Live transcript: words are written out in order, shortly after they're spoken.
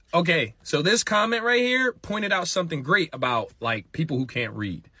Okay, so this comment right here pointed out something great about like people who can't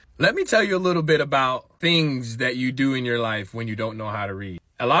read. Let me tell you a little bit about things that you do in your life when you don't know how to read.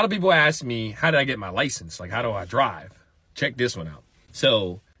 A lot of people ask me, how did I get my license? Like, how do I drive? Check this one out.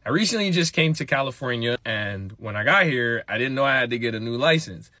 So I recently just came to California, and when I got here, I didn't know I had to get a new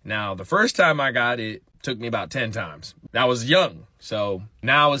license. Now, the first time I got it took me about 10 times. I was young, so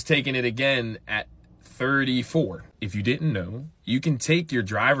now I was taking it again at 34. If you didn't know, you can take your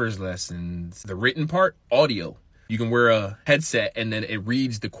driver's lessons, the written part, audio. You can wear a headset and then it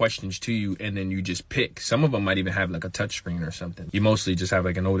reads the questions to you and then you just pick. Some of them might even have like a touch screen or something. You mostly just have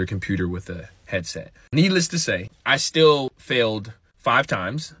like an older computer with a headset. Needless to say, I still failed 5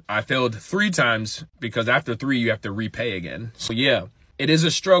 times. I failed 3 times because after 3, you have to repay again. So yeah, it is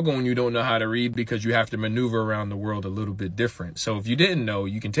a struggle when you don't know how to read because you have to maneuver around the world a little bit different. So if you didn't know,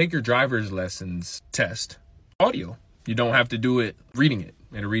 you can take your driver's lessons test audio. You don't have to do it reading it.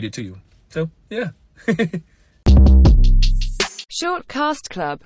 It'll read it to you. So yeah. Short Cast Club